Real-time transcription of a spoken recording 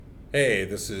Hey,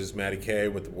 this is Matty K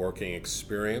with The Working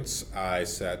Experience. I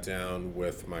sat down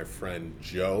with my friend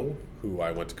Joe, who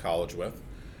I went to college with,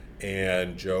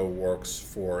 and Joe works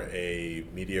for a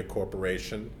media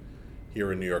corporation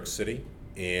here in New York City,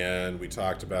 and we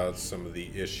talked about some of the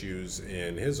issues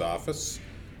in his office.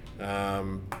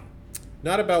 Um,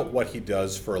 Not about what he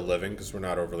does for a living, because we're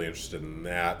not overly interested in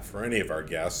that for any of our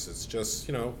guests. It's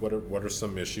just, what are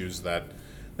some issues that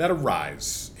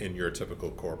arise in your typical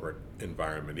corporate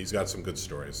environment. He's got some good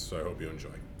stories, so I hope you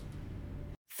enjoy.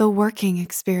 The Working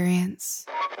Experience.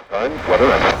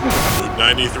 Route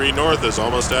 93 North is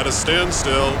almost at a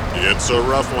standstill. It's a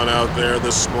rough one out there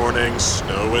this morning,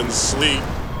 snow and sleet.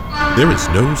 There is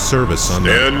no service on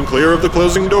that. Stand clear of the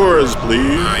closing doors, please.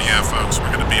 Yeah, folks,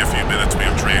 we're going to be a few minutes. We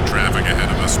have train traffic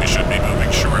ahead of us. We should be moving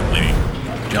shortly.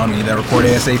 John, we need that report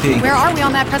ASAP. Where are we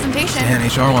on that presentation? Man,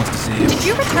 HR wants to see you. Did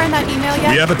you return that email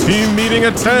yet? We have a team meeting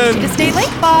at 10. To stay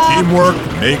late, Bob. Teamwork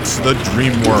makes the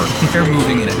dream work. They're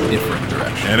moving in a different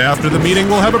direction. And after the meeting,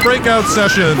 we'll have a breakout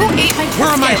session. Who ate my Where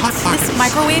are my biscuits? Hot Pockets? This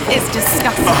microwave is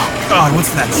disgusting. Oh, God,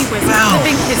 what's that He was smell?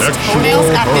 clipping his Sexual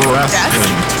toenails at his harassment. desk.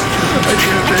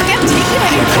 I can't take it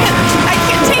anymore. I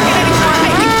can't take it anymore.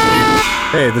 I can't.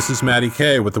 Hey, this is Matty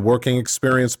K with the Working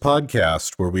Experience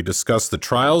podcast, where we discuss the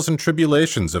trials and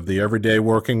tribulations of the everyday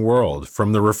working world.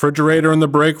 From the refrigerator in the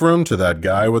break room to that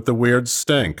guy with the weird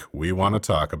stink, we want to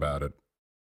talk about it.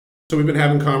 So we've been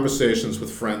having conversations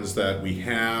with friends that we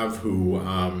have who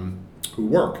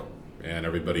work, and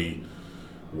everybody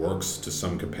works to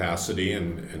some capacity,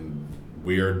 and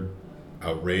weird,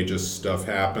 outrageous stuff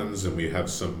happens, and we have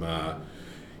some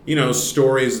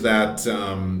stories that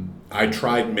I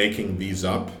tried making these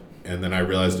up, and then I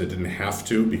realized I didn't have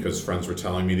to because friends were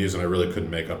telling me these, and I really couldn't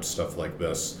make up stuff like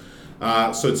this.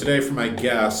 So today for my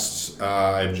guests,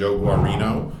 I have Joe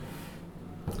Guarino.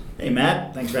 Hey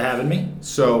Matt, thanks for having me.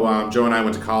 So Joe and I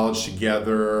went to college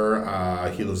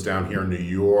together. He lives down here in New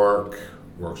York,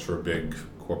 works for a big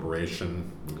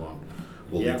corporation.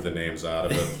 We'll leave the names out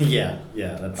of it. yeah,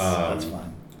 that's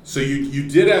fine. So you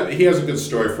did have, he has a good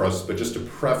story for us, but just to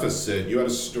preface it, you had a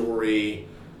story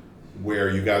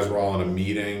where you guys were all in a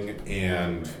meeting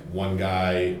and one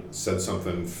guy said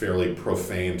something fairly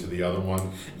profane to the other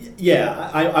one. Yeah,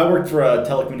 I worked for a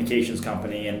telecommunications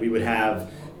company, and we would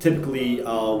have typically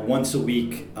once a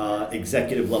week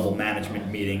executive level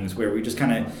management meetings where we just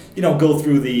kind of go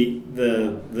through the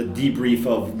debrief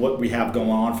of what we have going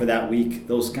on for that week,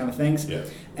 those kind of things. Yeah.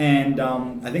 And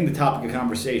I think the topic of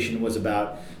conversation was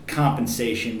about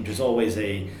compensation, which is always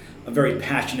a very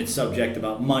passionate subject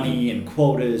about money and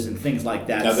quotas and things like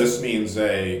that. Now this means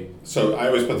so I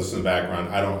always put this in the background.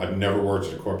 I've never worked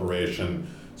at a corporation,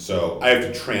 so I have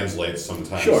to translate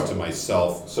sometimes to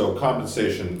myself. So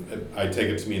compensation, I take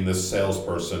it to mean this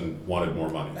salesperson wanted more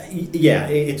money. Yeah,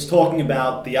 it's talking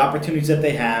about the opportunities that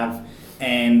they have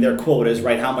and their quotas,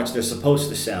 right? How much they're supposed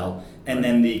to sell, and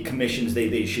then the commissions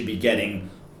they should be getting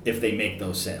if they make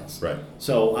those sales. Right.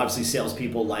 So obviously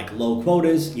salespeople like low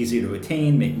quotas, easy to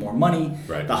attain, make more money.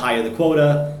 Right. The higher the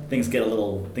quota, things get a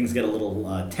little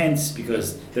tense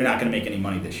because they're not going to make any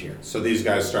money this year. So these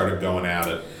guys started going at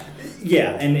it.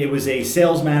 Yeah, and it was a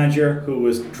sales manager who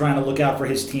was trying to look out for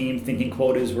his team, thinking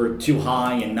quotas were too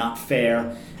high and not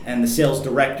fair, and the sales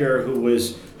director who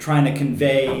was trying to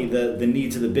convey the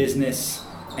needs of the business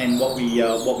and what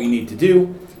we need to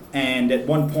do. And at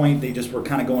one point, they just were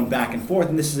kind of going back and forth.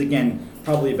 And this is, again,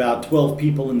 probably about 12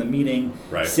 people in the meeting.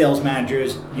 Right. Sales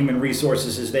managers, human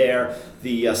resources is there.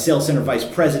 The sales center vice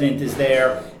president is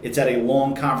there. It's at a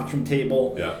long conference room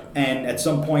table. Yeah. And at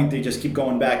some point, they just keep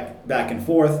going back and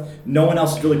forth. No one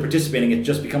else is really participating. It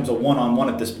just becomes a one-on-one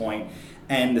at this point.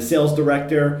 And the sales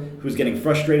director, who's getting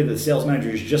frustrated that the sales manager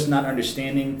is just not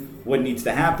understanding what needs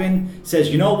to happen, says,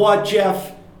 "You know what,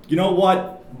 Jeff? You know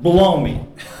what? Blow me."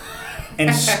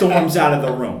 And storms out of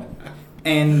the room.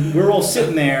 And we're all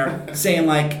sitting there saying,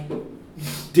 like,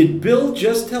 did Bill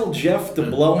just tell Jeff to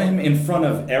blow him in front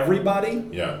of everybody?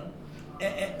 Yeah.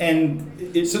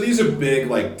 And So these are big,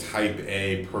 like, type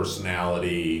A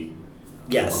personality,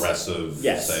 aggressive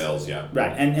sales, yeah.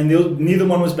 Right, and neither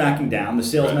one was backing down. The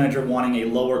sales manager wanting a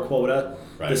lower quota.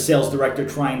 Right. The sales director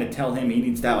trying to tell him he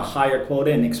needs to have a higher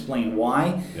quota and explain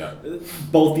why. Yeah.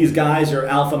 Both these guys are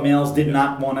alpha males, did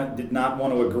not want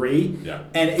to agree. Yeah.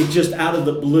 And it just out of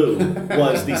the blue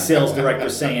was the sales director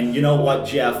saying, "You know what,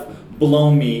 Jeff,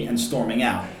 blow me," and storming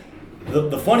out.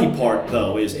 The funny part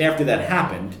though is after that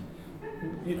happened,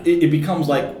 it becomes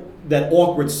like that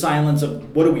awkward silence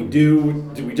of what do we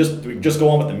do? Do we just go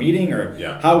on with the meeting, or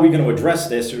how are we going to address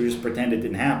this, or just pretend it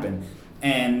didn't happen?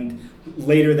 And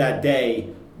later that day,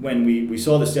 when we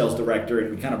saw the sales director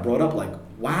and we kind of brought up, like,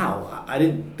 wow, I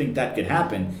didn't think that could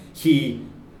happen. He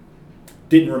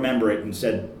didn't remember it and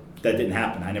said, that didn't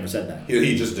happen. I never said that.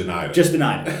 He just denied it. Just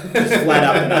denied it. Just flat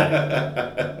out denied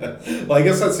it. Well, I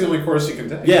guess that's the only course you can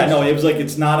take. Yeah, no, it was like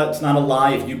it's not a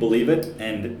lie if you believe it,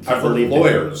 and I've heard believed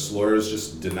lawyers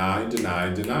just deny.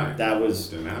 That was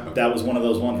didn't happen. That was one of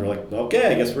those ones where like,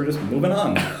 okay, I guess we're just moving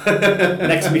on.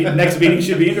 next meeting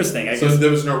should be interesting. I So guess.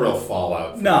 there was no real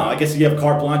fallout. No, I guess you have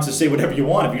carte blanche to say whatever you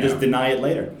want if you just deny it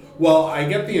later. Well, I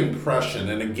get the impression,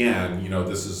 and again,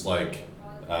 this is like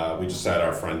we just had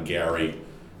our friend Gary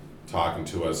talking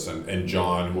to us, and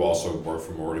John, who also worked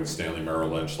for Morgan Stanley Merrill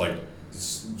Lynch. Like,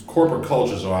 corporate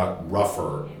culture is a lot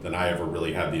rougher than I ever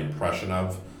really had the impression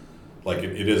of. Like,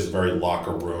 it is very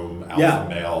locker room, alpha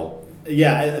male.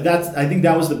 Yeah, I think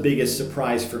that was the biggest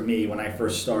surprise for me when I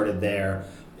first started there.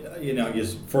 You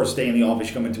first day in the office,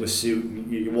 you come into a suit,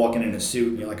 you're walking in a suit,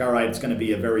 and you're like, all right, it's going to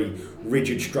be a very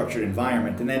rigid, structured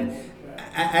environment. And then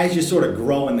as you sort of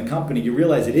grow in the company, you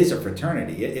realize it is a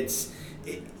fraternity.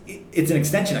 It's an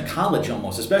extension of college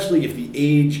almost, especially if the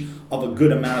age of a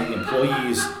good amount of the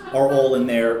employees are all in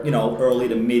their, early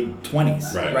to mid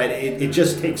 20s, right? It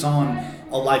just takes on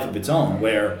a life of its own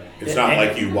where it's not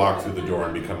like you walk through the door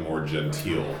and become more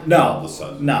genteel no, all of a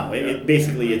sudden. No,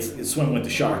 it's swimming with the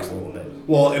sharks a little bit.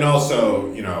 Well, and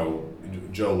also,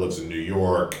 Joe lives in New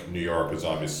York. New York is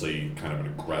obviously kind of an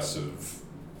aggressive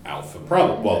alpha,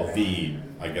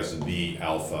 the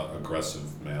alpha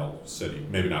aggressive male city.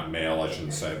 Maybe not male, I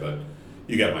shouldn't say, but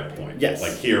you get my point. Yes.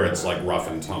 Like here, it's like rough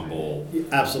and tumble.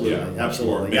 Absolutely,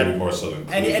 absolutely. Maybe more so than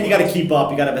and you got to keep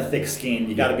up. You got to have a thick skin.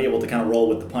 You got to be able to kind of roll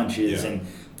with the punches. Yeah. And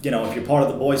if you're part of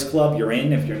the boys' club, you're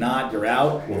in. If you're not, you're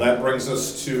out. Well, that brings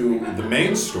us to the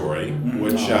main story,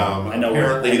 which I know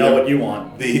apparently what you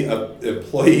want. The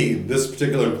this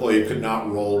particular employee, could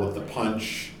not roll with the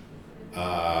punch.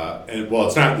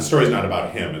 It's not. The story's not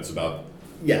about him. It's about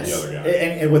the other guy.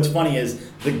 And what's funny is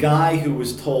the guy who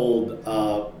was told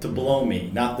to blow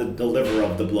me, not the deliverer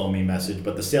of the blow me message,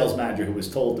 but the sales manager who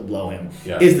was told to blow him,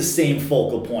 is the same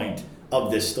focal point of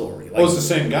this story. It's the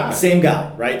same guy. Same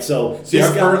guy, right? So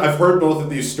I've heard both of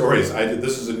these stories.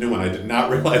 This is a new one. I did not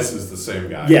realize it was the same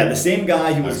guy. Yeah, the same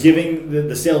guy who was giving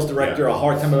the sales director a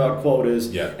hard time about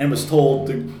quotas and was told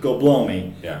to go blow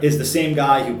me is the same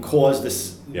guy who caused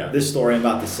this story I'm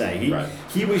about to say.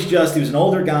 He was an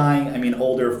older guy. I mean,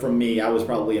 older from me. I was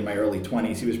probably in my early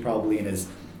 20s. He was probably in his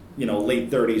late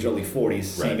 30s, early 40s,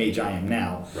 same age I am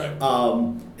now. Right.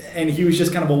 And he was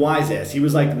just kind of a wise ass. He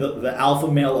was like the alpha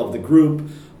male of the group,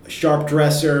 sharp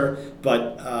dresser,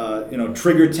 but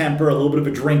trigger temper, a little bit of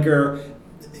a drinker.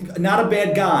 Not a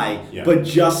bad guy, but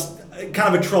just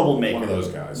kind of a troublemaker. One of those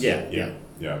guys.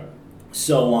 Yeah.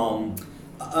 So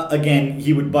again,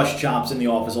 he would bust chops in the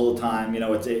office all the time.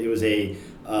 It was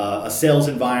a sales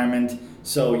environment.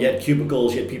 So you had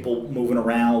cubicles, you had people moving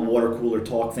around, water cooler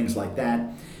talk, things like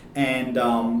that. And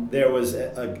there was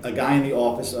a guy in the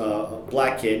office, a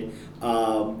black kid,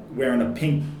 wearing a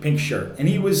pink shirt, and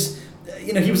he was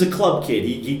a club kid.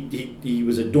 He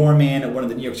was a doorman at one of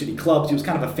the New York City clubs. He was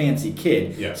kind of a fancy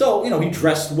kid. Yeah. So he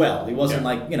dressed well. He wasn't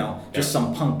just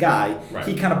some punk guy. Right.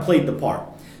 He kind of played the part.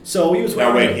 So he was.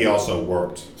 He also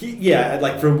worked.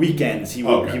 Like for weekends, he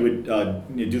would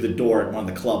do the door at one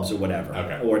of the clubs or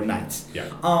whatever, or nights. Yeah.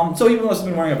 So he must have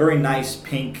been wearing a very nice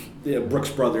pink Brooks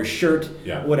Brothers shirt,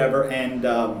 whatever, and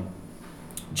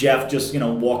Jeff just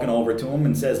walking over to him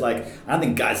and says like, I don't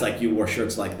think guys like you wore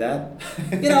shirts like that.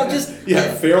 Just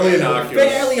fairly innocuous,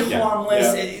 fairly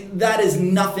harmless. Yeah. That is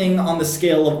nothing on the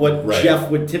scale of what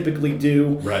Jeff would typically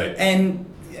do. Right. And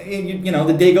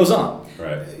the day goes on.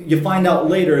 Right. You find out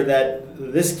later that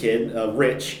this kid,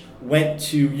 Rich, went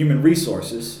to Human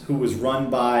Resources, who was run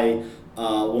by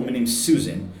a woman named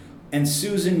Susan. And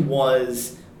Susan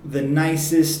was the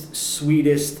nicest,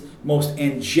 sweetest, most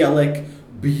angelic,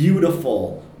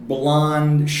 beautiful,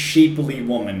 blonde, shapely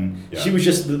woman. Yeah. She was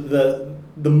just the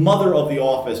mother of the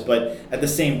office, but at the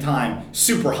same time,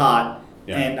 super hot.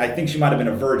 Yeah. And I think she might have been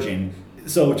a virgin.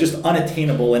 So just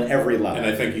unattainable in every level. And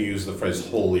I think you used the phrase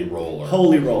 "holy roller."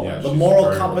 Holy roller. Yeah, the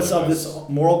moral compass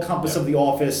of the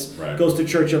office. Right. Goes to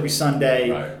church every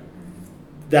Sunday. Right.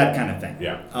 That kind of thing.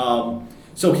 Yeah.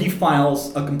 So he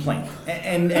files a complaint,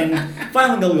 and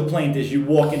filing the complaint is you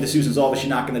walk into Susan's office, you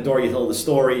knock on the door, you tell her the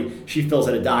story, she fills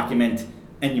out a document,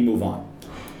 and you move on.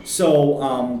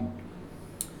 So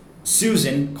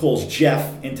Susan calls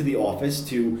Jeff into the office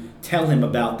to tell him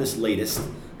about this latest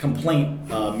complaint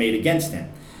made against him.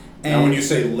 And now, when you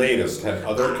say latest, had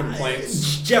other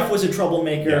complaints? Jeff was a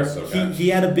troublemaker. Yes, okay. He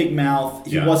had a big mouth.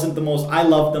 He wasn't the most. I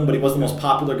loved him, but he wasn't the most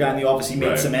popular guy in the office. He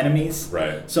made some enemies.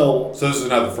 Right. So this is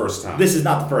not the first time. This is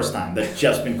not the first time that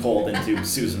Jeff's been called into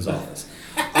Susan's office.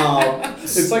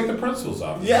 It's like the principal's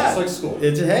office. Yeah, It's like school.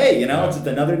 It's it's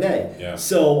another day. Yeah.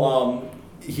 So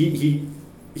he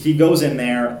goes in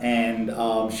there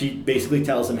and she basically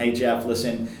tells him, "Hey Jeff,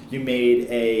 listen, you made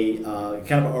a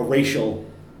kind of a racial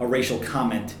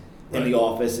comment in the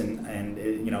office, and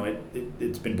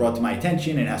it's been brought to my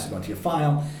attention. And it has to go into your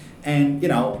file." And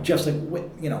Jeff's like,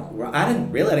 I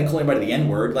didn't call anybody the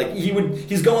N-word. Like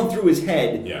he's going through his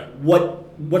head. Yeah.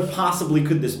 What possibly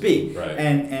could this be? Right.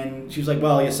 And she was like,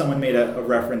 well, someone made a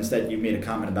reference that you made a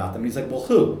comment about them. And he's like, well,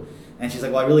 who? And she's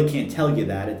like, well, I really can't tell you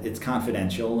that. It's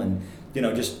confidential, and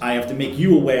just I have to make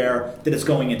you aware that it's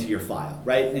going into your file,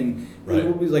 right? And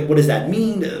he's like, what does that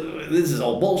mean? This is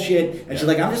all bullshit. And she's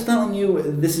like, I'm just telling you,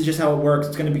 this is just how it works.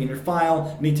 It's going to be in your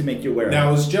file. I need to make you aware.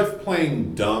 Now, is Jeff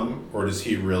playing dumb, or does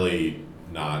he really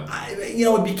not?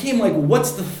 It became like,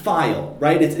 what's the file,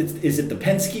 right? Is it the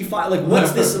Penske file? Like,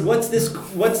 what's this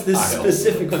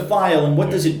specific file, and what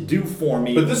does it do for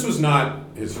me? But this was not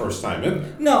his first time in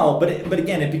there. No, but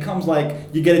again, it becomes like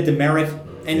you get a demerit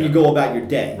and you go about your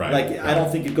day. Right. Like I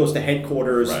don't think it goes to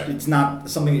headquarters. Right. It's not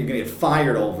something that you're going to get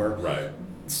fired over. Right.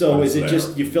 So But is it's it there.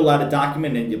 just you fill out a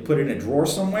document and you put it in a drawer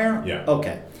somewhere? Yeah.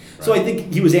 Okay. So I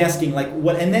think he was asking like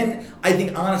what, and then I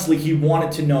think honestly he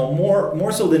wanted to know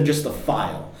more so than just the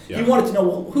file. Yeah. He wanted to know,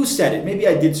 well, who said it. Maybe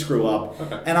I did screw up,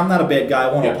 and I'm not a bad guy.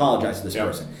 I want to apologize to this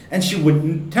person. And she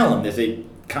wouldn't tell him. There's a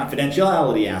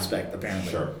confidentiality aspect apparently.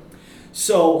 Sure.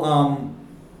 So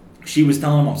she was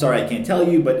telling him, I'm sorry I can't tell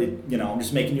you, but I'm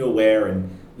just making you aware, and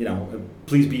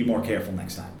please be more careful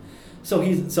next time. So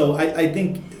I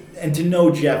think, and to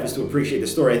know Jeff is to appreciate the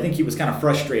story. I think he was kind of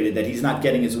frustrated that he's not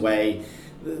getting his way.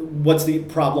 What's the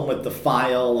problem with the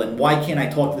file, and why can't I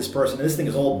talk to this person? And this thing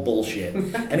is all bullshit.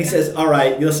 And he says, all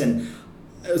right, listen,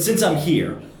 since I'm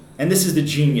here, and this is the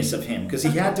genius of him, because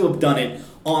he had to have done it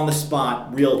on the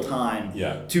spot, real time,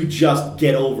 to just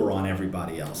get over on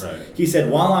everybody else. Right. He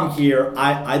said, while I'm here,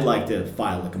 I'd like to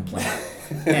file a complaint.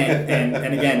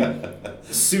 and again,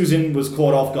 Susan was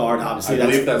caught off guard, obviously. I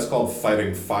believe that's called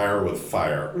fighting fire with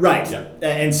fire. Right. Yeah.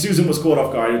 And Susan was caught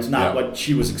off guard. It's not what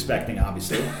she was expecting,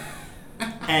 obviously.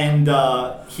 And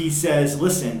he says,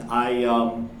 listen,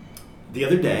 the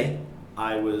other day,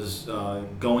 I was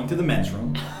going to the men's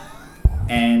room,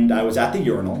 and I was at the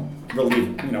urinal,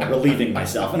 relieving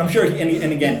myself. And I'm sure,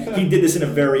 and again, he did this in a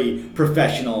very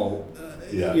professional,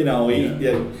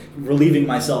 relieving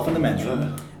myself in the men's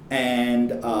room.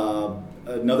 And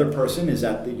another person is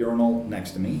at the urinal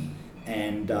next to me,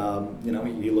 and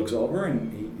he looks over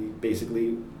and he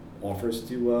basically offers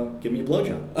to give me a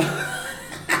blowjob.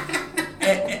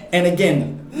 And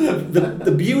again,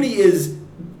 the beauty is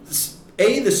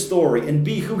A, the story, and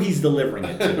B, who he's delivering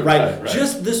it to, right?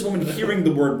 Just this woman hearing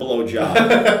the word blowjob,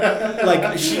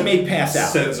 like she may pass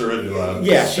out. Sends her into a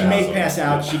she may pass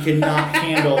out. She cannot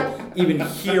handle even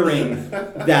hearing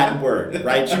that word,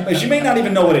 right? She may not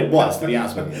even know what it was, to be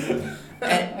honest with you.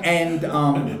 And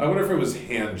I wonder if it was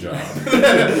hand job.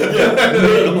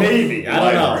 maybe. I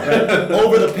don't know. Right?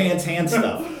 Over the pants hand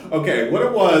stuff. Okay, what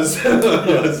it was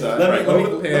was let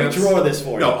me draw this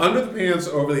for you. No, under the pants,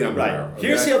 over the underwear. Right.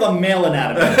 Here's how the male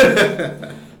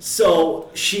anatomy. So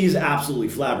she's absolutely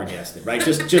flabbergasted, right?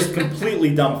 Just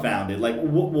completely dumbfounded. Like,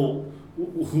 well,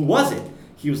 who was it?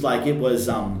 He was like, it was.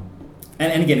 And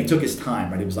again, he took his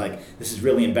time, right? He was like, this is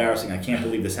really embarrassing. I can't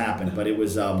believe this happened. But it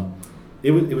was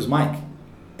Mike,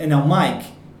 and now Mike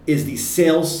is the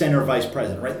sales center vice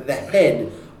president, right? The head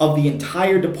of the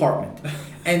entire department.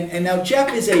 And now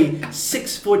Jeff is a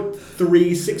 6'3",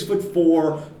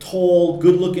 6'4", tall,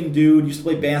 good-looking dude. Used to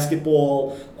play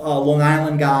basketball, Long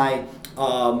Island guy.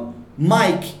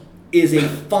 Mike is a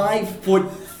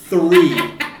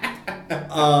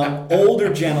 5'3",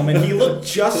 older gentleman. He looked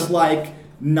just like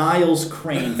Niles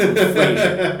Crane from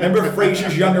Frasier. Remember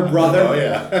Frasier's younger brother? Oh,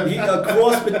 yeah. He, a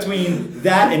cross between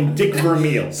that and Dick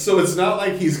Vermeil. So it's not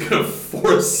like he's going to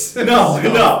force No.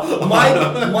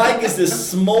 Mike is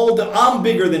this small... I'm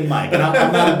bigger than Mike, and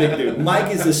I'm not a big dude.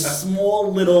 Mike is this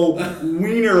small little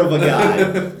wiener of a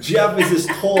guy. Jeff is this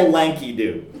tall, lanky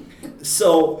dude.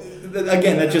 So,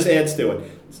 again, that just adds to it.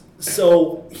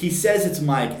 So he says it's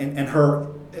Mike, and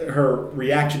her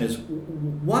reaction is,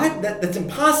 what? That's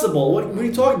impossible. What are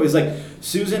you talking about? He's like,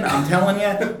 Susan, I'm telling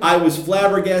you, I was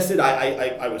flabbergasted.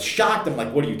 I was shocked. I'm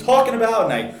like, what are you talking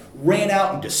about? And I ran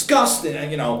out in disgust.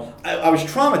 And, I was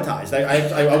traumatized.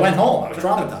 I went home. I was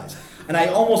traumatized. And I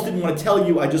almost didn't want to tell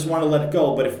you. I just want to let it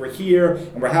go. But if we're here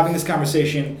and we're having this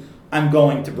conversation, I'm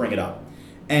going to bring it up.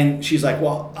 And she's like,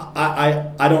 well,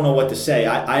 I don't know what to say.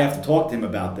 I have to talk to him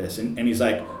about this. And he's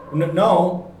like,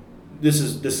 no. This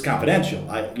is confidential.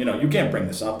 You can't bring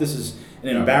this up. This is,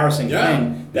 an embarrassing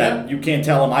thing that you can't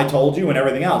tell him I told you and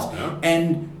everything else. Yeah.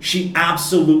 And she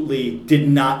absolutely did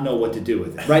not know what to do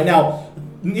with it. Right now,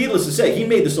 needless to say, he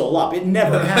made this all up. It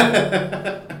never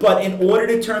happened. But in order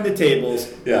to turn the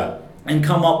tables and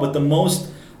come up with the most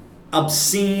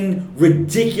obscene,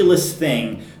 ridiculous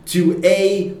thing to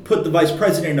A, put the vice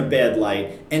president in a bad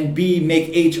light, and B, make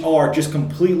HR just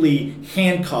completely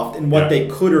handcuffed in what they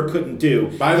could or couldn't do.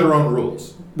 By their own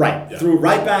rules. Right. Yeah. Threw it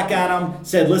right back at him,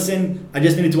 said, listen, I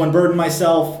just needed to unburden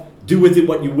myself, do with it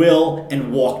what you will,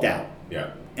 and walked out.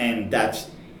 Yeah. And that's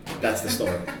the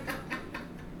story.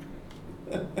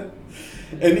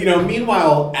 And,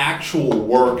 meanwhile, actual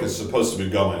work is supposed to be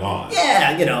going on.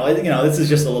 Yeah, this is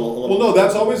just a little. Well, no,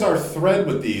 that's always our thread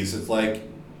with these. It's like,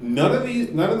 none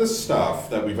of this stuff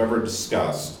that we've ever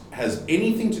discussed has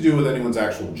anything to do with anyone's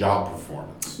actual job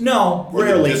performance. No, or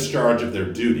rarely. the discharge of their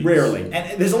duties. Rarely.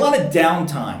 And there's a lot of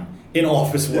downtime in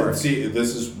office work. See,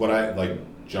 this is what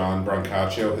John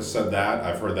Brancaccio has said that.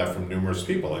 I've heard that from numerous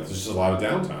people. Like, there's just a lot of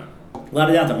downtime. A lot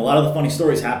of downtime. A lot of the funny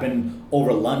stories happen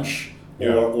over lunch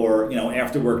or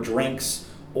after work drinks,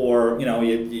 or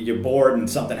you're bored and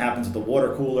something happens at the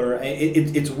water cooler.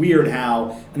 It's weird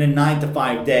how in a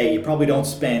 9-to-5 day you probably don't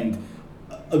spend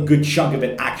a good chunk of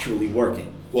it actually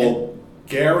working. Well,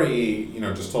 Gary,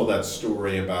 just told that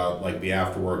story about the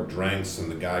after work drinks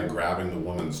and the guy grabbing the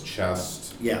woman's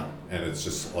chest. Yeah. And it's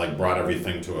just brought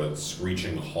everything to a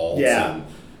screeching halt. Yeah.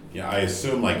 And I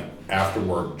assume after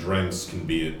work drinks can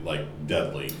be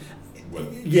deadly.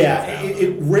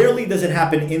 It rarely does it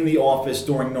happen in the office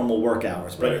during normal work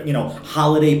hours, but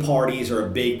holiday parties are a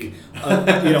big,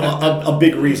 a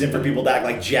big reason for people to act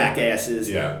like jackasses.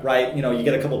 Yeah. Right. You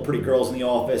get a couple of pretty girls in the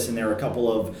office, and there are a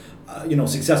couple of,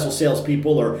 successful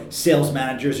salespeople or sales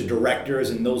managers or directors,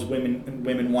 and those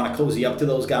women want to cozy up to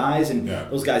those guys, and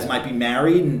those guys might be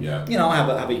married, and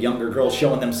have a younger girl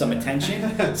showing them some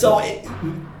attention. So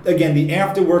again, the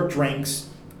after work drinks,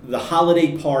 the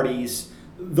holiday parties.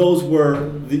 Those were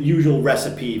the usual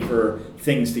recipe for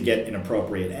things to get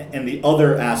inappropriate. And the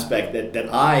other aspect that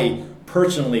I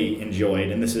personally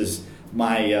enjoyed, and this is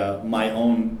my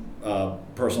own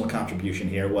personal contribution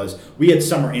here, was we had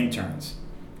summer interns.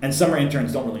 And summer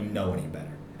interns don't really know any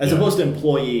better. As opposed to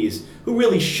employees who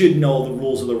really should know the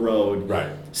rules of the road.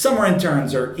 Right. Summer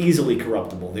interns are easily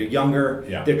corruptible. They're younger.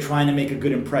 Yeah. They're trying to make a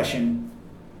good impression.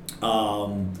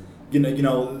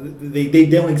 They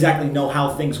don't exactly know how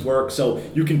things work, so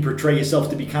you can portray yourself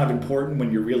to be kind of important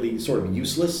when you're really sort of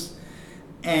useless.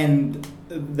 And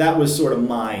that was sort of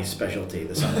my specialty,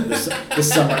 the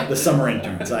summer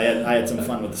interns. I had some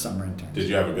fun with the summer interns. Did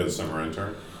you have a good summer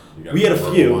intern? We had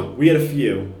a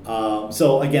few.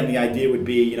 So again, the idea would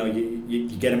be, you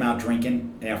get them out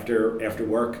drinking after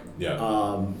work.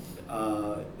 Yeah.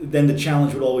 Then the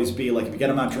challenge would always be if you get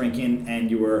them out drinking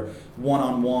and you were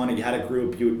one-on-one and you had a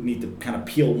group, you would need to kind of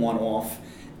peel one off.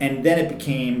 And then it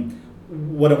became,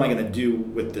 what am I going to do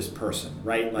with this person,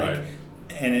 right?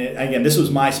 And again, this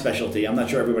was my specialty. I'm not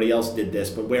sure everybody else did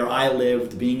this, but where I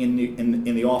lived, being in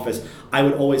the office, I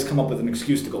would always come up with an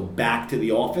excuse to go back to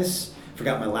the office.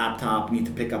 Forgot my laptop, need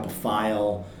to pick up a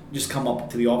file. Just come up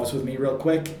to the office with me real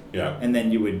quick. Yeah. And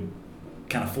then you would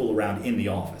kind of fool around in the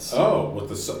office.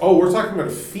 We're talking about a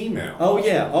female. Oh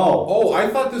yeah. I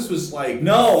thought this was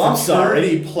no, I'm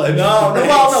sorry. Pledge no.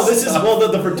 This is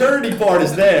the fraternity part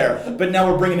is there, but now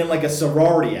we're bringing in a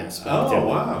sorority aspect. Oh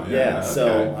wow. Yeah.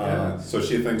 Okay. So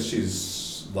she thinks she's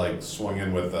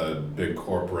swinging with a big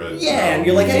corporate. Yeah, and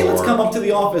you're like, hey, let's come up to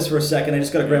the office for a second. I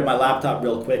just got to grab my laptop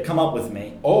real quick. Come up with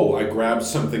me. Oh, I grabbed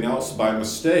something else by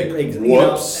mistake.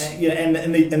 Whoops.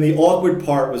 And the awkward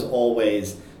part was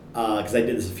always, because I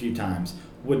did this a few times,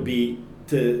 would be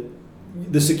the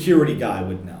security guy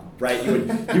would know, right?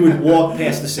 You would walk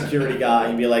past the security guy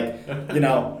and be like,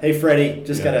 hey Freddie,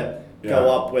 just gotta go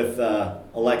up with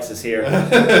Alexis here.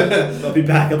 I'll be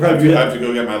back. I have to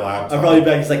go get my laptop. I'll probably be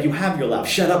back. He's like, you have your laptop.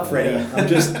 Shut up, Freddie. I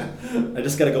just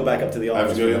got to go back up to the office. I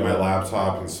have to go get my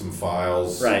laptop and some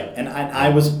files. Right, and I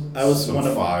was some one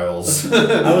of files.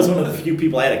 I was one of the few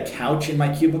people. I had a couch in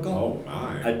my cubicle. Oh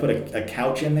my! I put a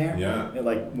couch in there. Yeah.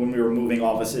 When we were moving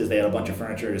offices, they had a bunch of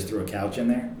furniture. Just threw a couch in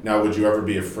there. Now, would you ever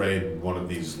be afraid one of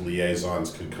these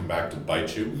liaisons could come back to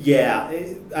bite you? Yeah,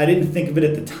 I didn't think of it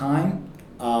at the time,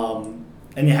 and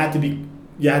you had to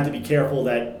be careful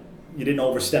that you didn't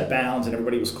overstep bounds and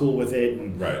everybody was cool with it,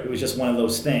 and right. It was just one of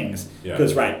those things. Yeah.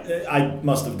 Because I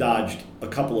must have dodged a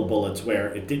couple of bullets where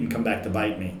it didn't come back to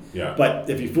bite me. Yeah. But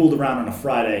if you fooled around on a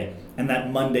Friday, and that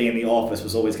Monday in the office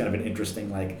was always kind of an interesting,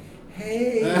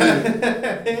 hey,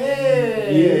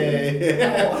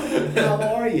 how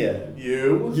are you?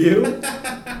 You?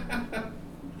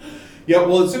 Yeah,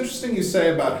 well, it's interesting you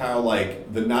say about how,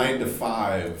 like, the 9 to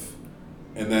 5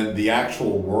 and then the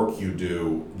actual work you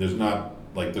do, there's not,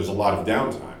 like, there's a lot of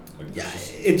downtime. Like, Yeah,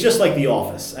 it's just like The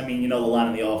Office. I mean, you know the line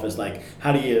in The Office, like,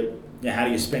 how do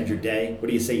you spend your day? What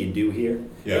do you say you do here?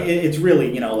 Yeah. It's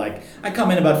really, like, I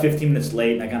come in about 15 minutes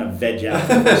late and I kind of veg out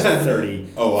for the first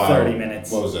 30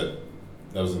 minutes. What was it?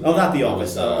 That was not The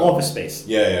Office, Office Space.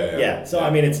 Yeah. So, I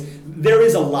mean, there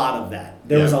is a lot of that.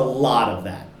 There is a lot of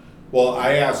that. Well,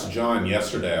 I asked John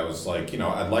yesterday, I was like,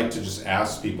 I'd like to just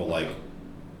ask people, like,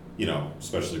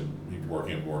 especially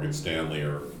working at Morgan Stanley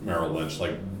or Merrill Lynch,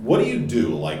 like, what do you do?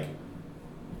 Like,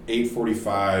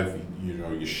 8:45,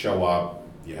 you show up,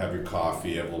 you have your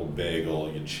coffee, you have a little bagel,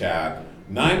 you chat.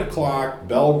 9 o'clock,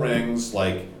 bell rings,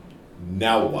 like,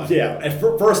 now what? Yeah, and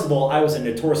first of all, I was a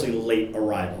notoriously late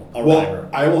arriver. Well,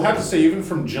 I will have to say, even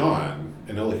from John,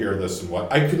 and he'll hear this and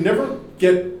what, I could never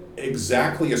get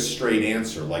exactly a straight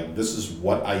answer, like, this is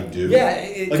what I do.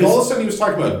 Yeah, like, all of a sudden he was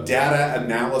talking about data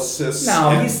analysis. No,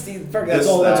 that's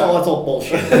all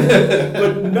bullshit.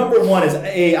 But number one is,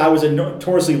 I was a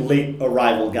notoriously late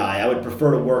arrival guy. I would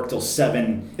prefer to work till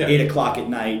 7, 8 o'clock at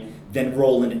night, then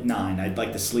roll in at 9. I'd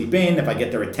like to sleep in. If I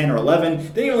get there at 10 or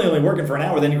 11, then you're only working for an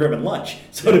hour, then you're grabbing lunch.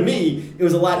 So to me, it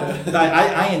was a lot.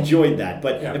 I enjoyed that.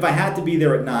 But if I had to be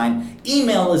there at 9,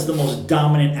 email is the most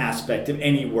dominant aspect of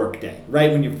any workday,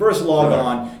 right? When you first log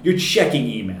on, you're checking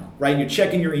email, right? You're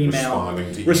checking your email,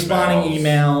 responding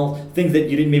email, things that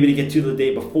you didn't get to the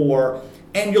day before,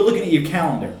 and you're looking at your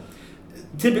calendar.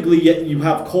 Typically, you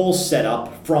have calls set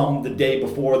up from the day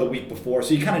before, the week before,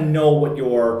 so you kind of know what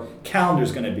your calendar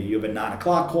is going to be. You have a 9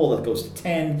 o'clock call that goes to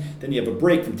 10, then you have a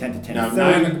break from 10 to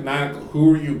 10:30. Now,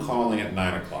 who are you calling at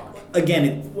 9 o'clock?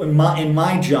 Again, in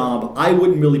my job, I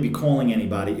wouldn't really be calling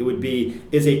anybody. It would be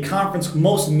a conference.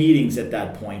 Most meetings at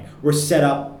that point were set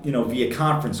up, via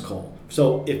conference call.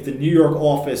 So if the New York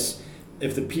office,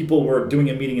 if the people were doing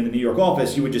a meeting in the New York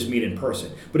office, you would just meet in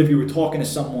person. But if you were talking to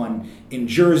someone in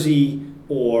Jersey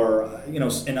or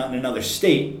in another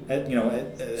state,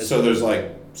 so there's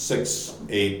like 6,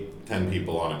 8, 10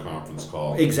 people on a conference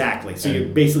call. Exactly. So you're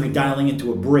basically dialing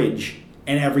into a bridge,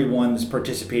 and everyone's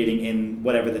participating in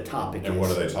whatever the topic is. And what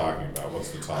are they talking about?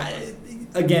 What's the topic?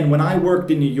 Again, when I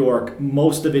worked in New York,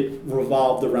 most of it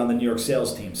revolved around the New York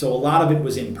sales team. So a lot of it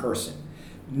was in person.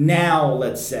 Now,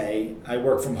 let's say, I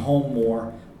work from home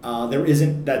more. There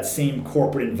isn't that same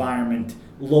corporate environment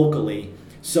locally.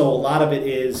 So a lot of it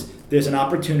is, there's an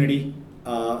opportunity,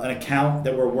 an account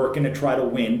that we're working to try to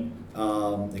win.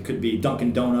 It could be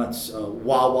Dunkin' Donuts,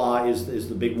 Wawa is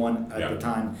the big one at the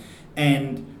time.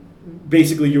 And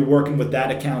basically you're working with that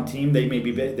account team.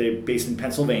 They're based in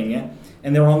Pennsylvania,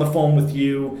 and they're on the phone with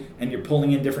you, and you're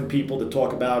pulling in different people to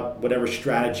talk about whatever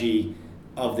strategy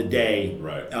of the day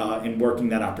in working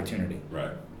that opportunity.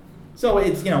 Right. So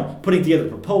it's, putting together a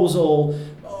proposal,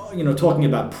 talking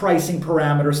about pricing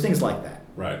parameters, things like that.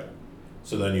 Right.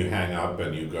 So then you hang up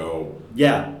and you go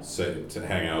to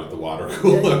hang out at the water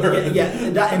cooler.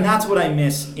 And that's what I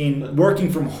miss in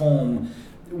working from home.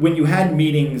 When you had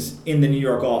meetings in the New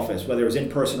York office, whether it was in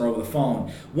person or over the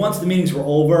phone, once the meetings were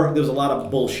over, there was a lot of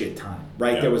bullshit time,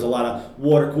 right? Yeah. There was a lot of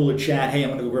water cooler chat. Hey, I'm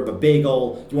going to go grab a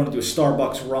bagel. Do you want to do a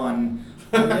Starbucks run?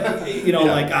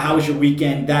 Like, how was your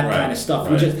weekend? That kind of stuff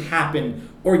would just happen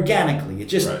organically. It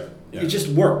just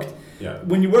worked. Yeah.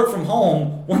 When you work from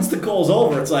home, once the call's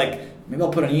over, it's like, maybe I'll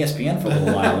put on ESPN for a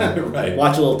little while and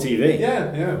watch a little TV.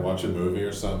 Yeah, watch a movie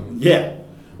or something. Yeah.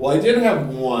 Well, I did have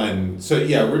one. So,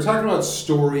 we're talking about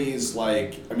stories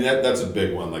like, that's a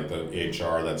big one, like the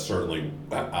HR, that's certainly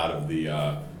out of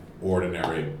the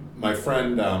ordinary. My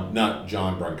friend, not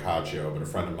John Brancaccio, but a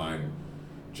friend of mine,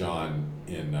 John,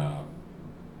 in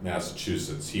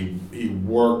Massachusetts, he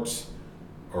worked,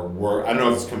 I don't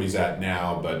know if this company's at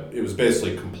now, but it was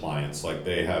basically compliance. Like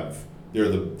they're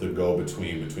the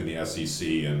go-between between the SEC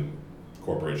and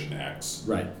Corporation X.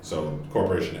 Right. So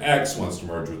Corporation X wants to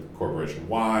merge with Corporation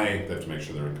Y. They have to make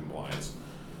sure they're in compliance.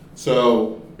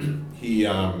 So he,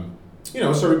 so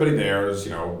everybody there is,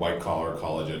 white collar,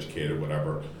 college educated,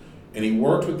 whatever. And he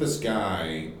worked with this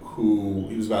guy who,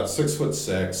 he was about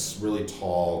 6'6", really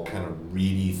tall, kind of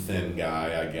reedy, thin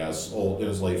guy, I guess, old, in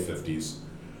his late 50s.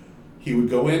 He would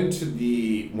go into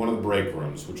one of the break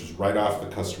rooms, which is right off the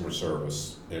customer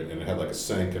service, and it had like a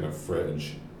sink and a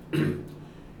fridge.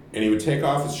 And he would take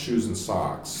off his shoes and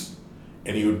socks,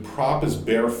 and he would prop his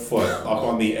bare foot up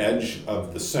on the edge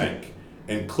of the sink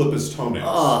and clip his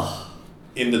toenails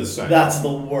into the sink. That's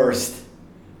the worst.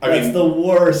 That's the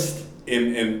worst.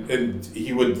 And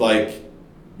he would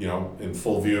in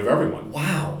full view of everyone.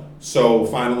 Wow. So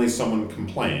finally someone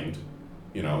complained,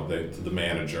 to the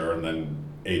manager, and then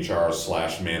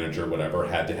HR/manager, whatever,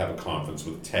 had to have a conference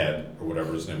with Ted or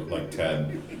whatever his name was, like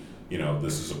Ted.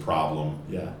 This is a problem.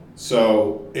 Yeah.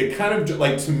 So it kind of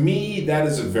like, to me, that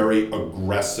is a very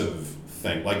aggressive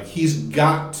thing. Like, he's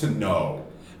got to know.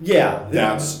 Yeah.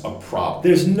 That's a problem.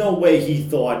 There's no way he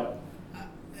thought.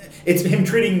 It's him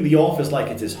treating the office like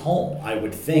it's his home, I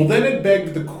would think. Well, then it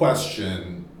begged the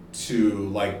question to,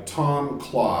 like, Tom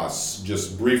Kloss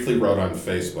just briefly wrote on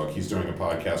Facebook. He's doing a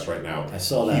podcast right now. I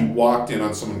saw that. He walked in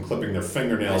on someone clipping their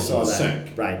fingernails in the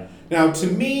sink. Right. Now, to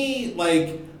me,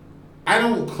 like, I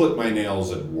don't clip my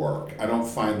nails at work. I don't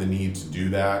find the need to do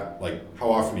that. Like,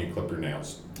 how often do you clip your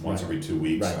nails? Once every 2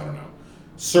 weeks? Right. I don't know.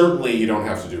 Certainly, you don't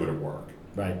have to do it at work.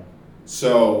 Right.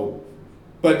 So,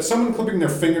 but someone clipping their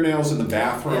fingernails in the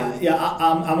bathroom. Yeah.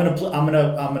 I'm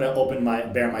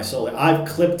gonna bare my soul. I've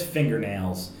clipped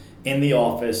fingernails in the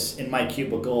office, in my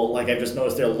cubicle. Like, I've just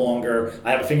noticed they're longer.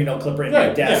 I have a fingernail clipper in my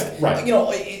desk. Yeah,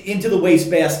 right. Into the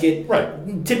wastebasket.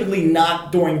 Right. Typically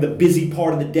not during the busy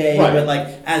part of the day, right. but like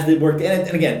as they work. And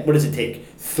again, what does it take?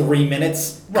 3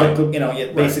 minutes. Right.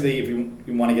 Basically, if you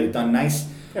want to get it done nice.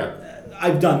 Yeah.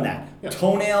 I've done that. Yeah.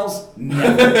 Toenails,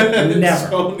 never,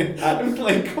 never. I'm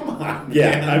like, come on.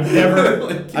 Yeah, man.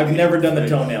 I've never done the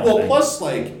toenail Well, thing. plus,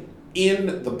 like,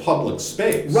 in the public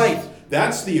space. Right.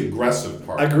 That's the aggressive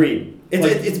part. Agreed.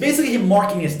 It's basically him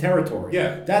marking his territory.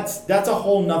 Yeah. That's a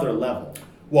whole nother level.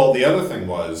 Well, the other thing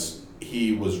was,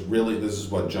 he was really, this is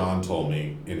what John told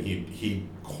me, and he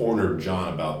cornered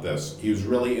John about this. He was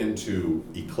really into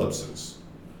eclipses,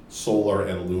 solar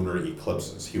and lunar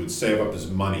eclipses. He would save up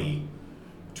his money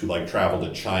to, like, travel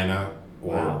to China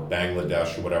or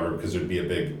Bangladesh or whatever, because there'd be a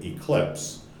big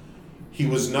eclipse. He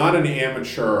was not an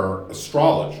amateur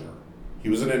astrologer. He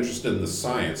wasn't interested in the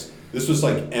science. This was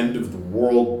like end of the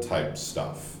world type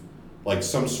stuff. Like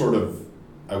some sort of,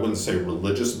 I wouldn't say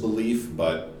religious belief,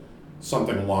 but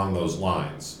something along those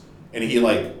lines. And he,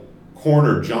 like,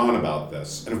 cornered John about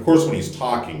this. And of course, when he's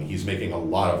talking, he's making a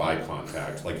lot of eye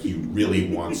contact. Like, he really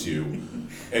wants you.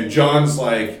 And John's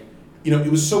like,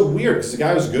 it was so weird because the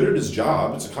guy was good at his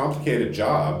job. It's a complicated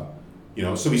job,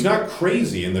 so he's not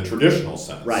crazy in the traditional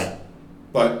sense. Right.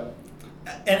 But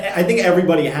and I think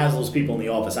everybody has those people in the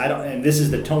office. And this is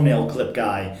the toenail clip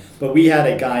guy, but we had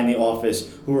a guy in the office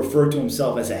who referred to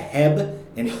himself as a HEB,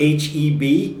 an HEB,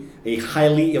 a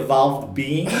highly evolved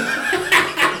being.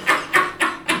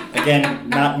 Again,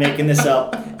 not making this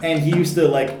up. And he used to,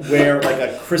 like, wear, like,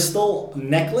 a crystal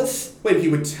necklace. Wait, he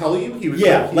would tell you? He was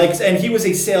and he was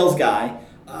a sales guy,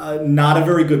 not a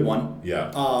very good one.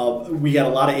 Yeah. We had a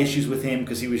lot of issues with him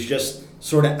because he was just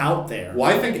sort of out there.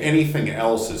 Well, I think anything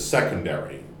else is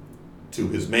secondary to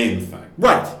his main thing.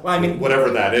 Right. Well, I mean, whatever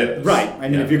that is. Right. I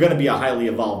mean, if you're going to be a highly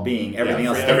evolved being, everything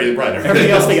else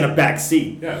taking a back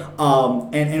seat. Yeah.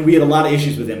 And we had a lot of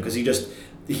issues with him because he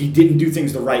didn't do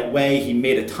things the right way. He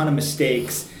made a ton of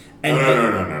mistakes. And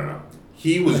No.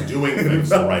 He was doing things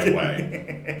the right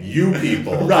way. You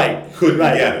people couldn't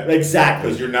get it. Exactly.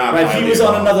 Because you're not right. He was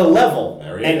on another level.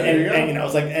 There you go. And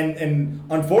it's like and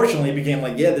unfortunately it became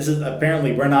like, this is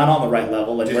apparently we're not on the right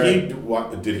level.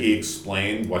 And did he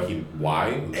explain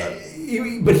why?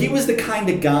 But he was the kind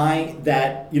of guy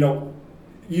that,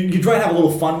 you try to have a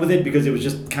little fun with it because it was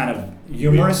just kind of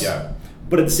humorous. Yeah.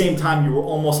 But at the same time you were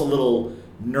almost a little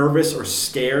nervous or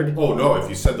scared. Oh no! If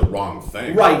you said the wrong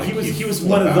thing, right? He was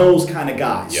one of those kind of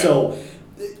guys. Yeah. So,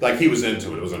 like, he was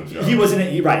into it. It wasn't a joke. He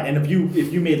wasn't right. And if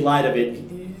you made light of it,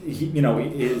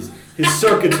 his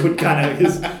circuits would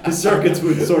his circuits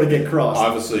would sort of get crossed.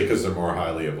 Obviously, because they're more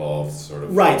highly evolved, sort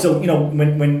of. Right. So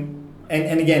when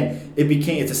again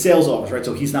it's a sales office, right?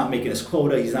 So he's not making his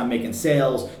quota. He's not making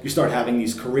sales. You start having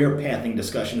these career pathing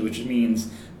discussions, which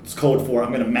means it's code for I'm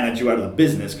going to manage you out of the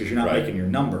business because you're not making your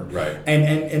number. Right.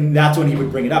 And that's when he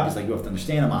would bring it up. He's like, you have to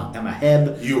understand, I'm a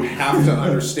HEB. You have to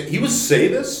understand. He would say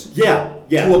this? Yeah.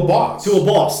 To a boss. To a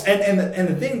boss. And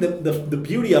the thing, the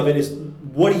beauty of it is,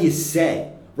 what do you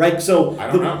say? Right? So I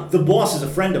don't know. The boss is a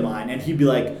friend of mine, and he'd be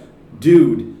like,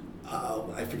 dude,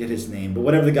 I forget his name, but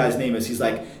whatever the guy's name is, he's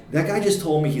like, that guy just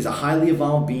told me he's a highly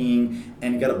evolved being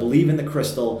and you got to believe in the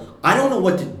crystal. I don't know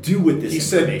what to do with this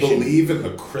information. He said believe in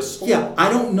the crystal? Yeah,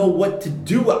 I don't know what to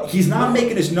do. He's not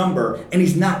making his number, and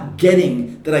he's not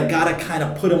getting that I got to kind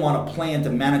of put him on a plan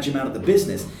to manage him out of the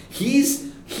business.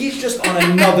 He's just on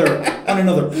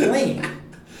another plane.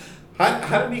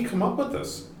 How did he come up with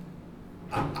this?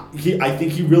 I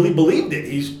think he really believed it.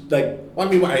 He's like... Well, I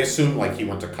mean, I assume like he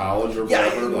went to college or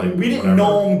whatever. Like, we didn't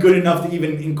know him good enough to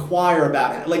even inquire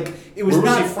about it. Like, it was Where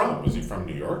not... was he from? Was he from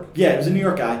New York? Yeah, he was a New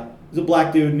York guy. He was a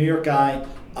black dude, New York guy,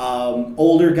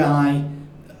 older guy.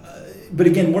 But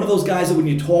again, one of those guys that when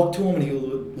you talk to him and he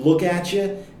would look at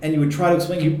you and you would try to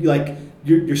explain, you like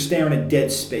you're staring at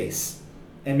dead space,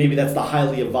 and maybe that's the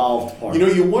highly evolved part.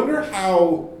 You wonder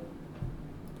how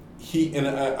and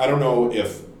I don't know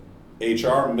if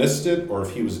HR missed it or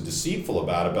if he was deceitful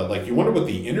about it, but like you wonder what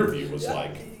the interview was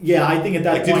like. Yeah, I think at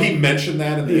that point, did he mention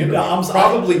that in the interview?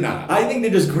 Probably not. I think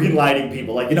they're just green-lighting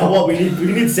people. Like, you know what, we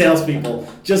need salespeople.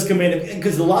 Just come in,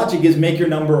 because the logic is make your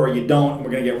number or you don't, and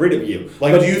we're going to get rid of you.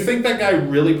 Like, do you think that guy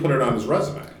really put it on his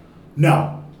resume?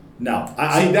 No.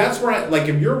 That's where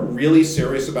if you're really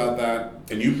serious about that,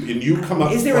 and you come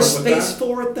up, is there a space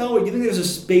for it though? Do you think there's a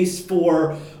space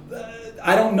for?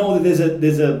 I don't know that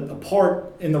there's a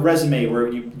part in the resume where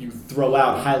you throw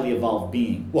out highly evolved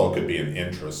being. Well, it could be an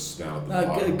interest down at the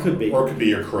bottom. It could be. Or it could be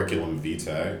your curriculum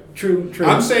vitae. True.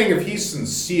 I'm saying if he's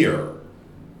sincere,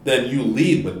 then you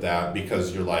lead with that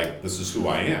because you're like, this is who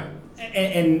I am.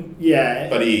 And yeah.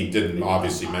 But he didn't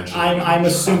obviously mention. I'm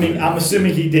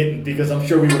assuming he didn't, because I'm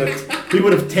sure we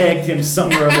would have tagged him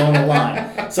somewhere along the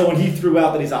line. So when he threw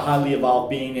out that he's a highly evolved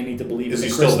being and need to believe is in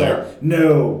he crystal, still there?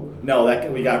 No,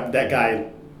 we got that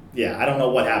guy. Yeah, I don't know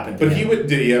what happened to him. But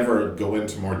did he ever go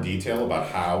into more detail about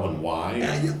how and why?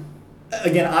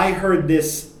 Again, I heard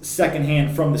this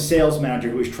secondhand from the sales manager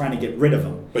who was trying to get rid of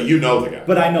him. But you know the guy.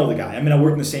 But I know the guy. I mean, I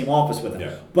work in the same office with him.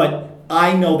 Yeah. But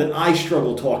I know that I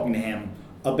struggle talking to him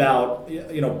about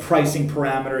pricing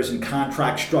parameters and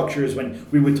contract structures when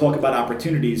we would talk about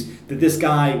opportunities, that this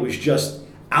guy was just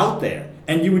out there.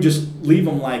 And you would just leave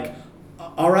him like,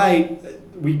 all right,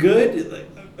 we good?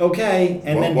 Okay.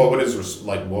 And then what would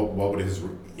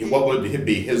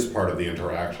be his part of the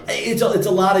interaction? It's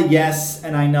a lot of yes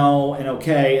and I know and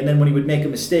okay, and then when he would make a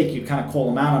mistake, you'd kind of call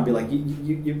him out and be like,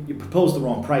 you proposed the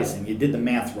wrong pricing, you did the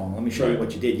math wrong. Let me show you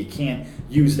what you did. You can't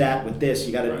use that with this.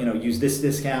 You got to use this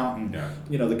discount, and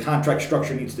the contract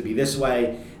structure needs to be this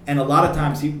way. And a lot of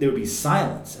times there would be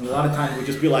silence, and a lot of times we'd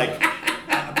just be like,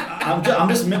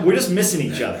 we're just missing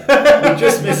each other. We're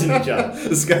just missing each other.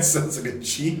 This guy sounds like a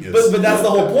genius. But that's the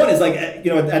whole point. Is like at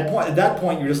that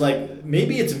point you're just like,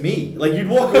 maybe it's me. Like you'd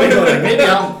walk away going like,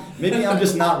 maybe I'm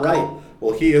just not right.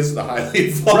 Well, he is the highly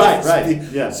evolved. Right.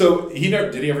 Yeah. So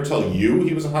did he ever tell you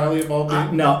he was a highly evolved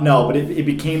being? No. But it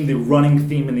became the running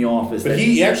theme in the office. But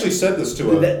he actually said this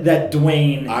to him. That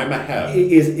Dwayne. I'm a Heb.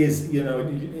 Is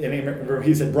and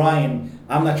he said, Brian,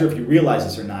 I'm not sure if you realize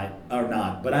this or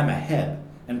not, but I'm a Heb.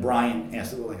 And Brian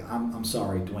asked, like, I'm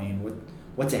sorry, Dwayne.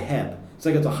 What's a Heb? It's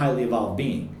like it's a highly evolved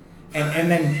being.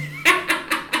 And then.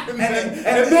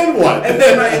 And then what? And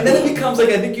then it becomes like,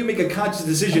 I think you make a conscious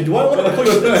decision. Do I want to push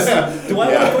this? Do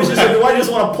I want to push this, or do I just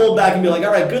want to pull back and be like,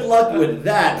 all right, good luck with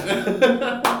that.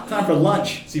 Time for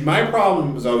lunch. See, my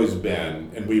problem has always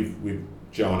been, and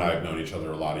Joe and I have known each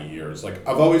other a lot of years. Like,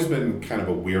 I've always been kind of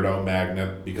a weirdo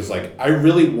magnet because, like, I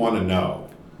really want to know,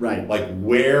 right? Like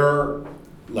where,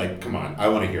 like, come on, I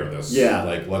want to hear this. Yeah.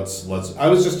 Like, let's. I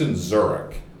was just in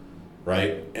Zurich.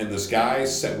 Right, and this guy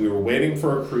said we were waiting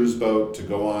for a cruise boat to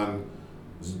go on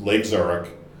Lake Zurich,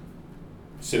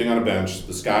 sitting on a bench.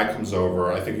 This guy comes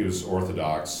over. I think he was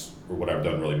Orthodox or whatever.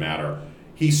 Doesn't really matter.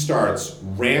 He starts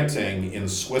ranting in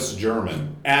Swiss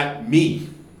German at me.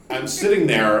 I'm sitting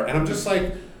there, and I'm just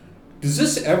like, does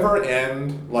this ever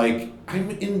end? Like,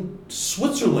 I'm in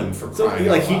Switzerland for crying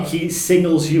out loud. He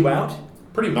signals you out.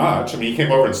 Pretty much. I mean, he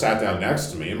came over and sat down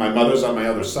next to me, and my mother's on my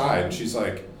other side, and she's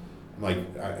like.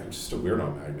 I'm just a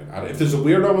weirdo magnet. If there's a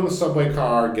weirdo in the subway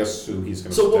car, guess who he's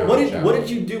going to sit down what and chat what with.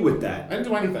 did you do with that? I didn't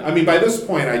do anything. I mean, by this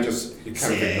point, I just kind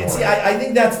of ignored it. I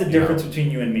think that's the difference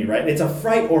between you and me, right? It's a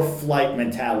fright or flight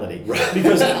mentality. Right.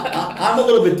 Because I'm a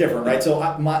little bit different, right? So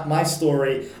my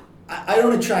story, I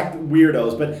don't attract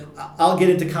weirdos, but I'll get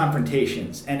into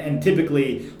confrontations. And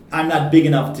typically, I'm not big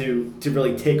enough to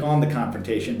really take on the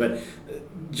confrontation, but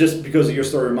just because of your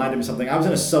story reminded me of something. I was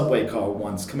in a subway car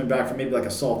once, coming back from maybe like a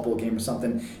softball game or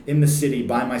something in the city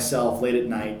by myself late at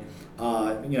night.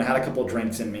 Had a couple of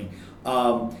drinks in me,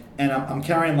 and I'm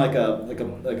carrying like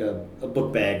a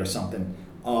book bag or something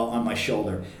on my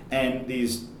shoulder, and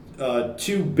these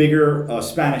two bigger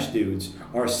Spanish dudes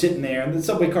are sitting there, and the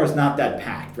subway car is not that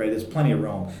packed, right? There's plenty of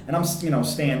room, and I'm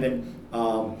standing,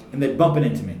 and they're bumping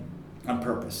into me on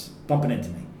purpose,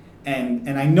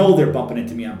 and I know they're bumping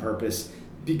into me on purpose.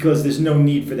 Because there's no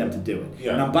need for them to do it.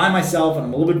 Yeah. And I'm by myself and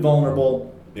I'm a little bit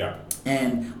vulnerable. Yeah.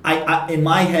 And I in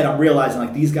my head, I'm realizing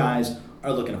like these guys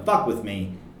are looking to fuck with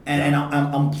me. And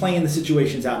I'm playing the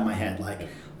situations out in my head. Like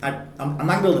I'm not going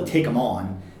to be able to take them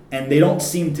on. And they don't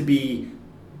seem to be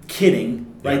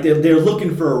kidding, right? Yeah. They're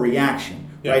looking for a reaction,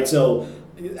 right? So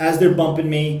as they're bumping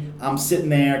me, I'm sitting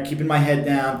there, keeping my head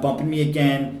down, bumping me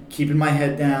again, keeping my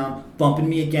head down, bumping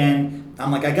me again.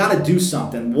 I'm like, I got to do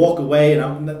something, walk away.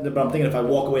 But I'm thinking if I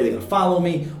walk away, they're going to follow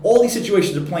me. All these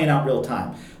situations are playing out real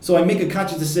time. So I make a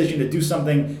conscious decision to do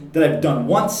something that I've done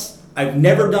once, I've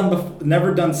never done before,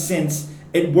 never done since.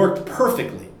 It worked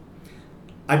perfectly.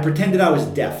 I pretended I was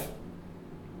deaf.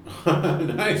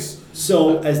 Nice.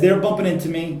 So as they're bumping into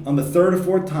me on the third or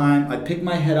fourth time, I pick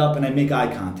my head up and I make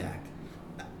eye contact.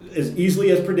 As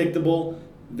easily as predictable,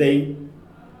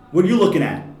 what are you looking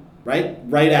at? Right?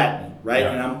 Right at me. Right?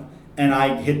 Yeah. And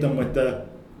I hit them with the,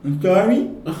 I'm sorry.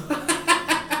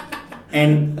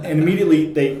 and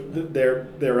immediately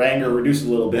their anger reduces a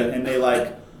little bit and they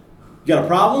like, you got a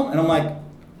problem? And I'm like,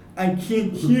 I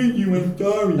can't hear you, I'm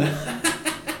sorry.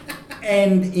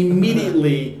 And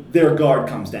immediately their guard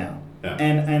comes down. Yeah.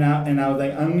 And I was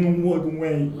like, I'm gonna walk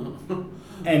away.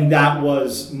 And that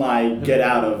was my get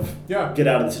out of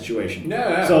the situation.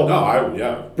 Yeah.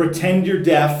 So pretend you're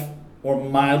deaf or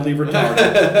mildly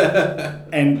retarded.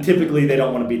 And typically they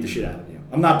don't want to beat the shit out of you.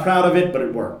 I'm not proud of it, but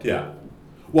it worked. Yeah.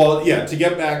 Well, yeah, to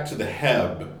get back to the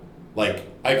HEB, like,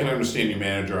 I can understand your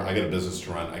manager, I got a business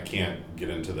to run, I can't get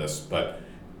into this, but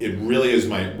it really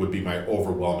would be my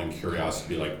overwhelming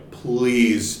curiosity to be like,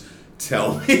 please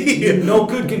tell me. No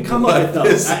good can come of it, though.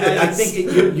 I think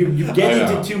you get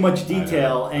into too much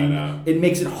detail, and it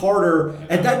makes it harder.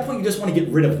 At that point, you just want to get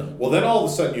rid of them. Well, then all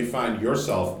of a sudden you find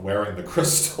yourself wearing the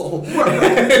crystal. Right.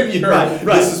 And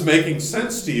this is making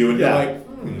sense to you, and you're like,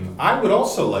 I would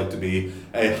also like to be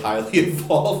a highly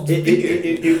evolved being.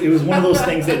 It was one of those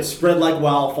things that spread like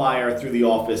wildfire through the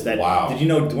office. That Did you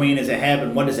know Dwayne is a HEB,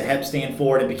 and what does a HEB stand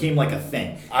for? And it became like a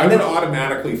thing. I would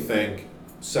automatically think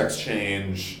sex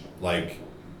change, like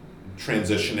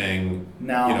transitioning,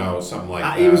 something like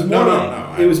that. It was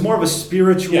more it was more of a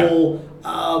spiritual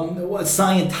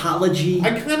Scientology.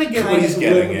 I kind of get what he's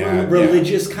getting at.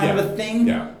 Religious kind of a thing.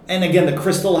 Yeah. And again, the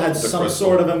crystal had some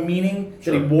sort of a meaning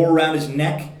that he wore around his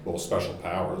neck. Well, special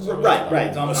powers.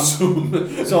 Right.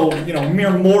 So,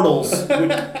 mere mortals,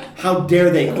 how dare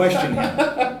they question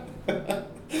him?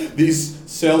 These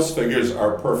sales figures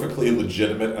are perfectly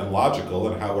legitimate and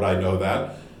logical, and how would I know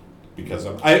that? Because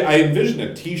I envision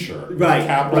a T-shirt. Right.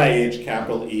 Capital H,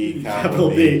 capital E, capital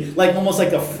B. Like almost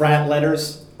like the frat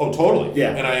letters. Oh, totally.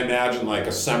 Yeah. And I imagine like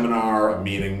a seminar, a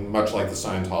meeting, much like the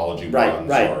Scientology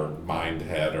ones, or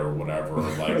Mindhead or whatever.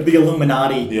 Like the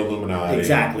Illuminati.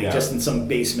 Exactly. Yeah. Just in some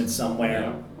basement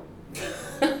somewhere.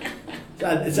 Yeah.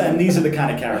 And these are the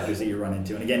kind of characters that you run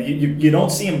into. And again, you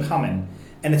don't see them coming.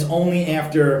 And it's only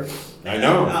after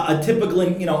a typical,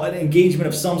 an engagement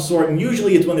of some sort. And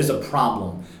usually it's when there's a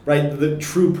problem, right? The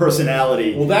true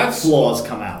personality flaws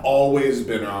come out. Always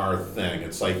been our thing.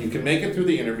 It's like you can make it through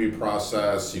the interview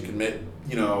process. You can make,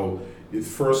 the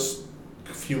first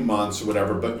few months or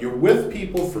whatever, but you're with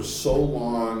people for so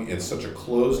long in such a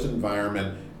closed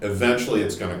environment, eventually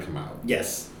it's going to come out.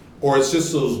 Yes. Or it's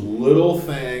just those little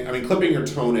things. I mean, clipping your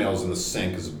toenails in the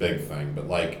sink is a big thing, but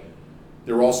like,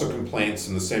 there were also complaints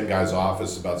in the same guy's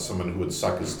office about someone who would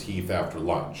suck his teeth after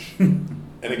lunch. And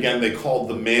again, they called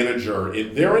the manager.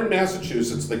 They're in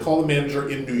Massachusetts. They call the manager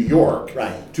in New York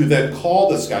to then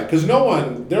call this guy. Because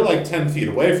they're like 10 feet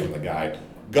away from the guy.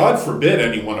 God forbid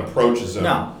anyone approaches him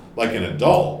like an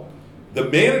adult. The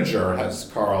manager has,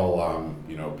 Carl,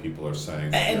 people are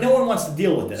saying. And no one wants to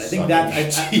deal with it. I think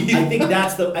that's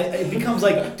it becomes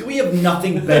like, do we have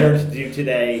nothing better to do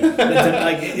today?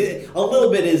 A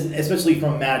little bit is, especially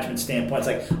from a management standpoint, it's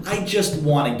like, I just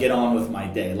want to get on with my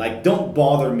day. Like, don't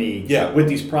bother me with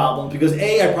these problems because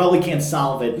I probably can't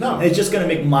solve it. No. And it's just going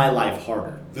to make my life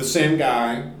harder. The same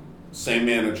guy, same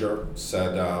manager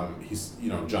said,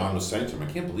 John was saying to him,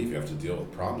 I can't believe you have to deal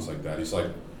with problems like that. He's like,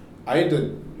 I had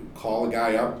to call a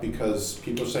guy up because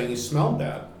people are saying he smelled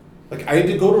bad. Like, I had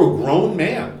to go to a grown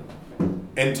man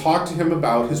and talk to him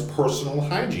about his personal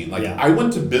hygiene. Like, I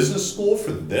went to business school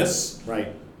for this.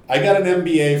 Right. I got an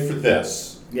MBA for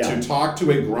this. Yeah. To talk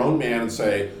to a grown man and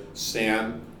say,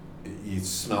 Stan, you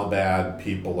smell bad.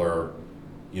 People are,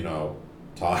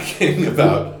 talking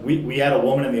about. We had a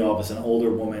woman in the office, an older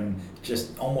woman,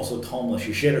 just almost looked homeless.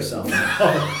 She shit herself.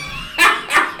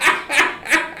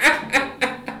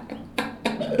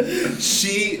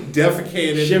 She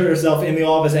defecated. Shit herself in the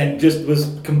office and just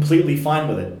was completely fine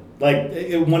with it. Like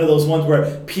one of those ones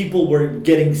where people were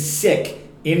getting sick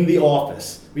in the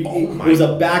office. It was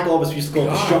a back office we used to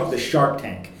call the Shark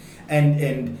Tank.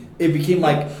 And it became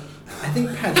like, I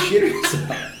think Pat shit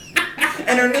herself.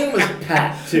 And her name was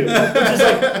Pat, too. Which is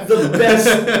like the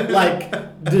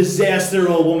best disaster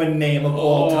of a woman name of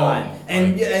all time.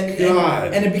 And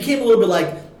it became a little bit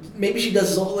like, maybe she does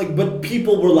this all, but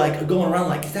people were like going around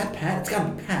like, is that Pat? It's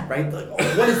gotta be Pat, right? Like,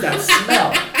 what is that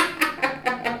smell?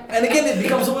 And again, it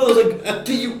becomes one of those like,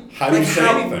 do you? How do you like, say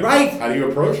anything? Right. How do you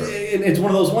approach her? And it's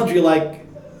one of those ones where you're like,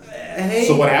 hey.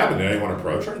 So what happened? Did anyone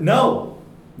approach her? No.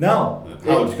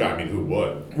 How would you? I mean, who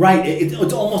would? Right.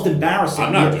 It's almost embarrassing.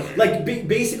 I'm not doing it. Like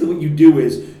basically, what you do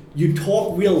is you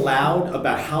talk real loud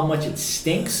about how much it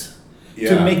stinks.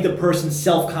 Yeah. To make the person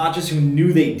self-conscious who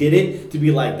knew they did it to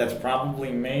be like, that's probably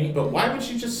me. But why would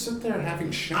she just sit there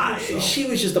having shit herself? She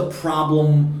was just a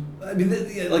problem. I mean,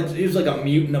 like she was like a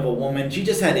mutant of a woman. She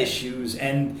just had issues,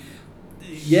 and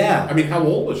yeah. I mean, how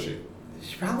old was she?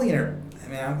 She's probably in her. I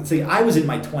mean, I would say I was in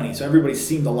my 20s, so everybody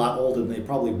seemed a lot older than they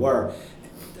probably were.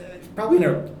 Probably in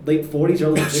her late 40s,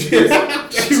 early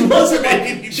 50s. She wasn't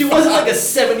like a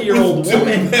 70-year-old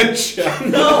woman.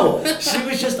 No, she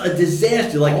was just a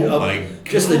disaster. Like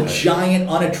just a giant,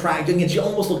 unattractive, and she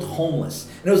almost looked homeless.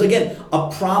 And it was again a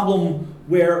problem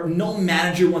where no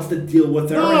manager wants to deal with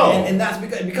her, and that's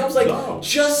because it becomes like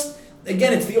just.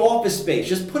 Again, it's the office space.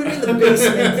 Just put it in the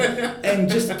basement and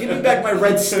just give me back my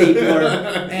red stapler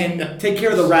and take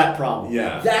care of the rat problem.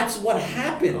 Yeah. That's what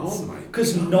happens. Oh my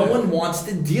Because no one wants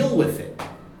to deal with it.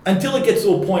 Until it gets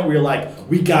to a point where you're like,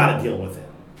 we gotta deal with it.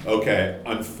 Okay,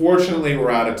 unfortunately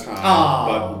we're out of time,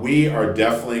 but we are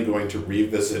definitely going to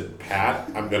revisit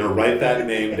Pat. I'm going to write that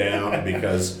name down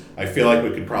because I feel like we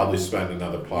could probably spend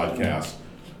another podcast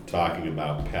talking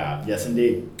about Pat. Yes,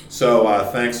 indeed. So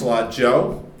thanks a lot,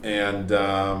 Joe. And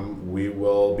we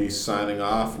will be signing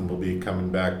off, and we'll be coming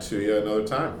back to you another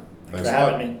time. Thanks for a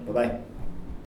lot. having me. Bye-bye.